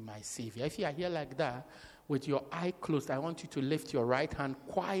and be my Savior. If you are here like that, with your eye closed, I want you to lift your right hand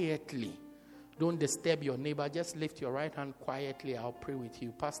quietly. Don't disturb your neighbor. Just lift your right hand quietly. I'll pray with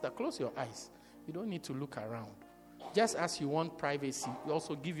you. Pastor, close your eyes. You don't need to look around. Just as you want privacy, you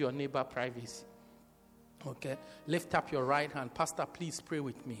also give your neighbor privacy. Okay, lift up your right hand. Pastor, please pray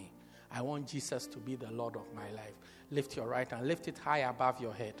with me. I want Jesus to be the Lord of my life. Lift your right hand. Lift it high above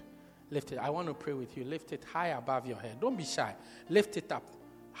your head. Lift it. I want to pray with you. Lift it high above your head. Don't be shy. Lift it up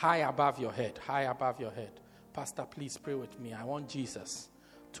high above your head. High above your head. Pastor, please pray with me. I want Jesus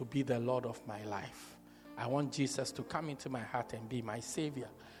to be the Lord of my life. I want Jesus to come into my heart and be my Savior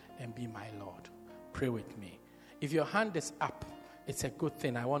and be my Lord. Pray with me. If your hand is up, it's a good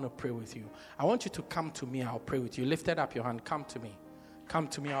thing. I want to pray with you. I want you to come to me. I'll pray with you. Lift it up your hand. Come to me. Come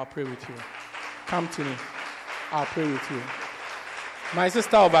to me. I'll pray with you. Come to me. I'll pray with you. My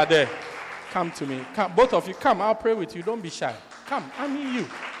sister over there, come to me. Come, both of you, come. I'll pray with you. Don't be shy. Come. I mean you.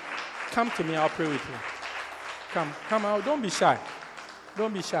 Come to me. I'll pray with you. Come out. Don't be shy.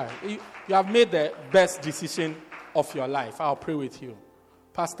 Don't be shy. You have made the best decision of your life. I'll pray with you.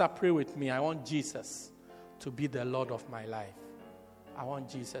 Pastor, pray with me. I want Jesus to be the Lord of my life. I want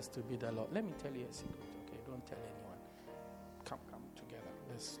Jesus to be the Lord. Let me tell you a secret, okay? Don't tell anyone. Come together.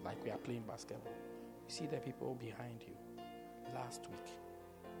 It's like we are playing basketball. You see the people behind you. Last week,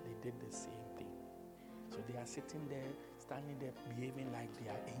 they did the same thing. So they are sitting there, standing there, behaving like they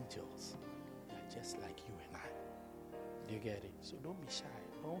are angels. They are just like you and I. Do you get it? So don't be shy.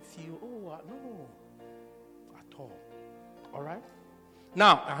 Don't feel, no, at all. All right?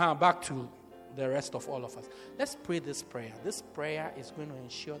 Now, back to the rest of all of us. Let's pray this prayer. This prayer is going to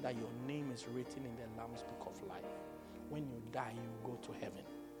ensure that your name is written in the Lamb's Book of Life. When you die, you go to heaven.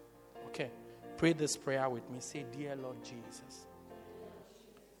 Okay? Pray this prayer with me. Say, Dear Lord Jesus,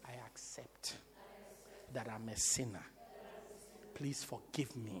 I accept that I'm a sinner. Please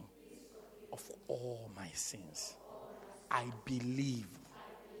forgive me of all my sins. I believe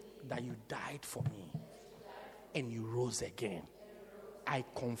that you died for me and you rose again. I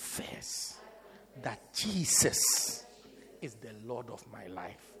confess that Jesus is the Lord of my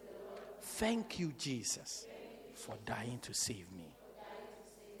life. Thank you, Jesus, for dying to save me.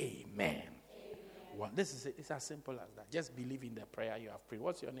 Amen. Well, this is it. It's as simple as that. Just believe in the prayer you have prayed.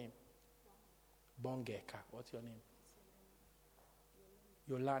 What's your name? Bongeka. What's your name?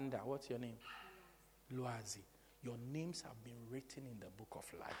 Yolanda. What's your name? Luazi. Your names have been written in the book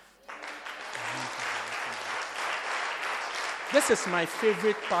of life. This is my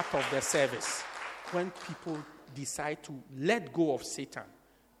favorite part of the service, when people decide to let go of Satan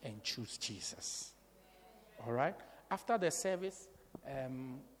and choose Jesus. All right? After the service,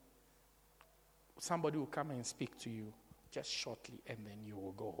 somebody will come and speak to you just shortly, and then you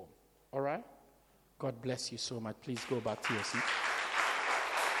will go home. All right? God bless you so much. Please go back to your seat.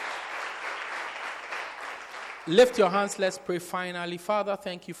 Lift your hands. Let's pray finally. Father,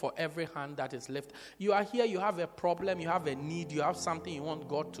 thank you for every hand that is lifted. You are here. You have a problem. You have a need. You have something you want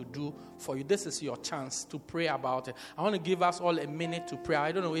God to do for you. This is your chance to pray about it. I want to give us all a minute to pray.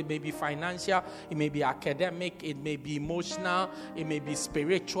 I don't know. It may be financial. It may be academic. It may be emotional. It may be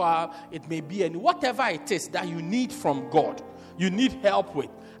spiritual. It may be whatever it is that you need from God. You need help with.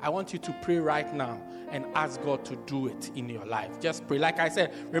 I want you to pray right now and ask God to do it in your life. Just pray. Like I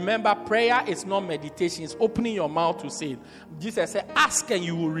said, remember, prayer is not meditation. It's opening your mouth to say it. Jesus said, ask and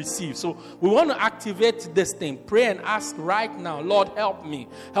you will receive. So we want to activate this thing. Pray and ask right now. Lord, help me.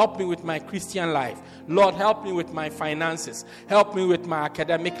 Help me with my Christian life. Lord, help me with my finances. Help me with my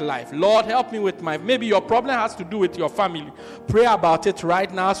academic life. Lord, help me with maybe your problem has to do with your family. Pray about it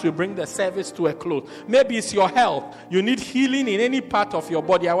right now as we bring the service to a close. Maybe it's your health. You need healing in any part of your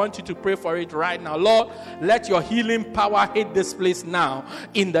body. I want you to pray for it right now. Lord, let your healing power hit this place now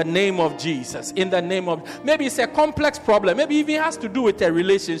in the name of Jesus. In the name of, maybe it's a complex problem. Maybe it even has to do with a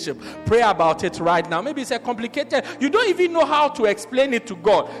relationship. Pray about it right now. Maybe it's a complicated, you don't even know how to explain it to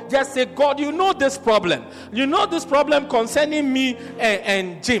God. Just say, God, you know this problem. You know this problem concerning me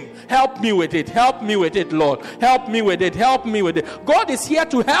and Jim. Help me with it. Help me with it, Lord. Help me with it. Help me with it. God is here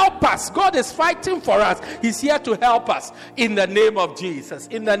to help us. God is fighting for us. He's here to help us in the name of Jesus.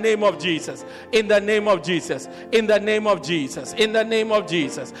 In the name of Jesus. In the name of Jesus. In the name of Jesus. In the name of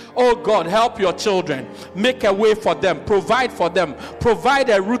Jesus. Oh God, help your children. Make a way for them. Provide for them. Provide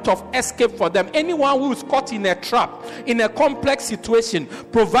a route of escape for them. Anyone who is caught in a trap, in a complex situation,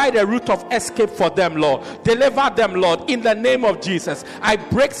 provide a route of escape for them, Lord. Deliver them, Lord, in the name of Jesus. I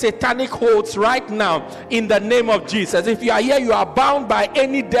break satanic holds right now in the name of Jesus. If you are here, you are bound by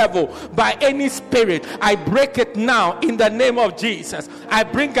any devil, by any spirit. I break it now in the name of Jesus. I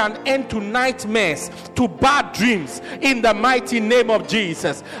bring an end to nightmares, to bad dreams in the mighty name of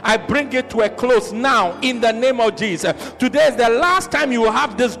Jesus. I bring it to a close now in the name of Jesus. Today is the last time you will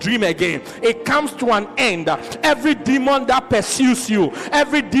have this dream again. It comes to an end. Every demon that pursues you,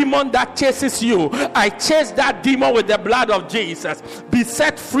 every demon that chases you, I chase that demon with the blood of Jesus. Be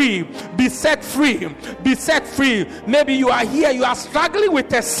set free. Be set free. Be set free. Maybe you are here, you are struggling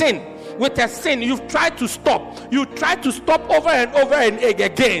with a sin. You've tried to stop. You try to stop over and over and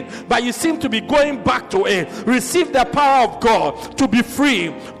again, but you seem to be going back to it. Receive the power of God to be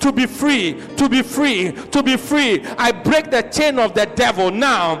free, to be free, to be free, to be free. I break the chain of the devil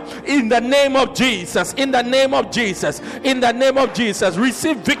now in the name of Jesus. In the name of Jesus. In the name of Jesus.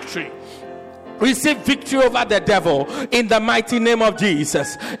 Receive victory. Receive victory over the devil in the mighty name of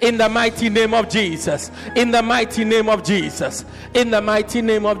Jesus. In the mighty name of Jesus. In the mighty name of Jesus. In the mighty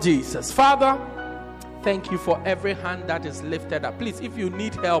name of Jesus. Father, thank you for every hand that is lifted up. Please, if you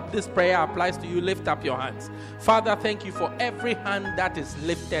need help, this prayer applies to you. Lift up your hands. Father, thank you for every hand that is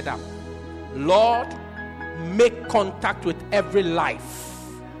lifted up. Lord, make contact with every life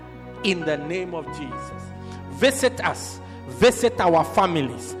in the name of Jesus. Visit us. Visit our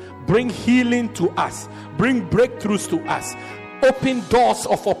families. Bring healing to us. Bring breakthroughs to us. Open doors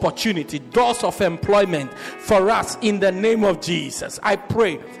of opportunity, doors of employment for us in the name of Jesus. I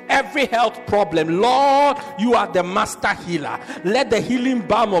pray every health problem, Lord, you are the master healer. Let the healing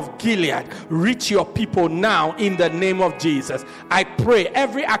balm of Gilead reach your people now in the name of Jesus. I pray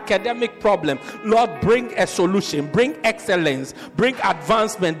every academic problem, Lord, bring a solution, bring excellence, bring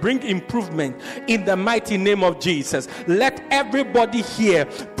advancement, bring improvement in the mighty name of Jesus. Let everybody here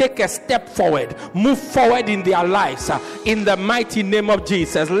take a step forward, move forward in their lives in the mighty name of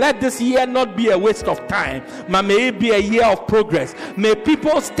Jesus. Let this year not be a waste of time, but may it be a year of progress. May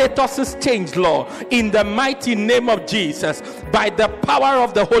people's statuses change, Lord, in the mighty name of Jesus. By the power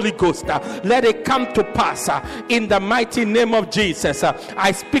of the Holy Ghost, let it come to pass in the mighty name of Jesus.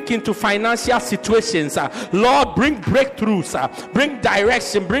 I speak into financial situations. Lord, bring breakthroughs, bring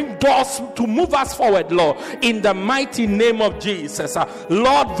direction, bring doors to move us forward, Lord, in the mighty name of Jesus.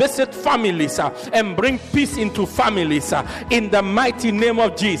 Lord, visit families and bring peace into families in the mighty name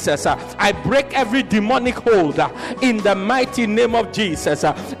of Jesus. I break every demonic hold in the mighty name of Jesus.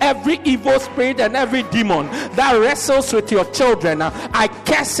 Every evil spirit and every demon that wrestles with your children, I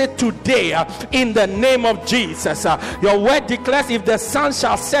curse it today in the name of Jesus. Your word declares, if the Son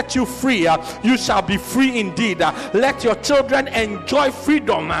shall set you free, you shall be free indeed. Let your children enjoy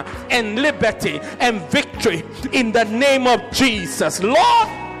freedom and liberty and victory in the name of Jesus. Lord,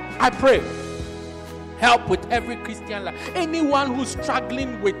 I pray, help with every Christian life. Anyone who's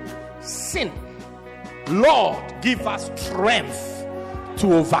struggling with sin, Lord, give us strength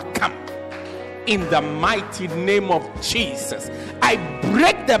to overcome. In the mighty name of Jesus, I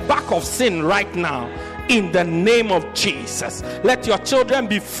break the back of sin right now. In the name of Jesus, let your children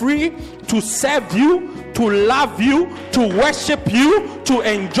be free to serve you, to love you, to worship you, to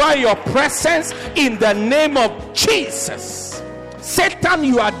enjoy your presence. In the name of Jesus, Satan,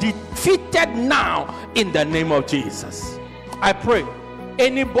 you are defeated now. In the name of Jesus, I pray.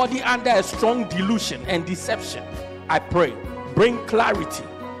 Anybody under a strong delusion and deception, I pray, bring clarity.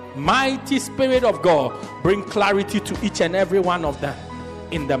 Mighty Spirit of God, bring clarity to each and every one of them.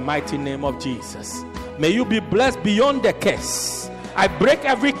 In the mighty name of Jesus, may you be blessed beyond the curse. I break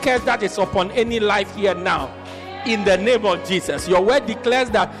every curse that is upon any life here now. In the name of Jesus, your word declares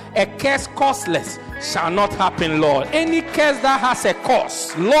that a curse causeless shall not happen, Lord. Any curse that has a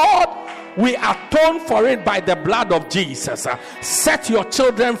cause, Lord, we atone for it by the blood of Jesus. Set your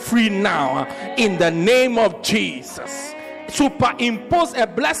children free now. In the name of Jesus, superimpose a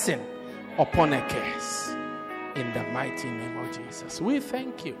blessing upon a curse. In the mighty name of Jesus, we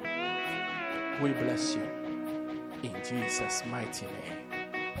thank you. We bless you. In Jesus' mighty name.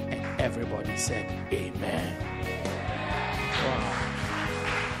 And everybody said, Amen. Wow.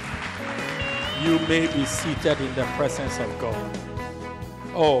 You may be seated in the presence of God.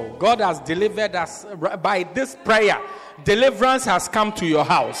 Oh, God has delivered us by this prayer. Deliverance has come to your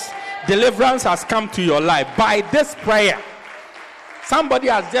house. Deliverance has come to your life by this prayer. Somebody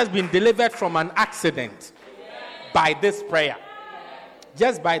has just been delivered from an accident by this prayer.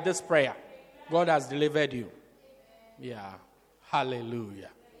 Just by this prayer, God has delivered you. Yeah. Hallelujah.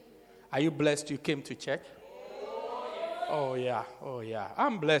 Are you blessed you came to church? Oh, yeah. Oh, yeah.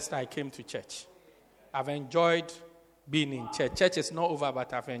 I'm blessed I came to church. I've enjoyed being in church. Church is not over,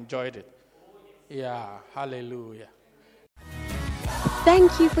 but I've enjoyed it. Yeah. Hallelujah.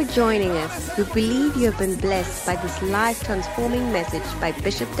 Thank you for joining us. We believe you have been blessed by this life-transforming message by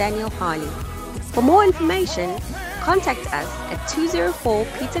Bishop Daniel Harley. For more information, contact us at 204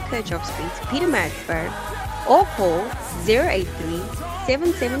 Peter Kirchhoff Street, Pietermaritzburg, or call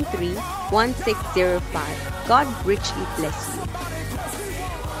 083-773-1605. God richly bless you.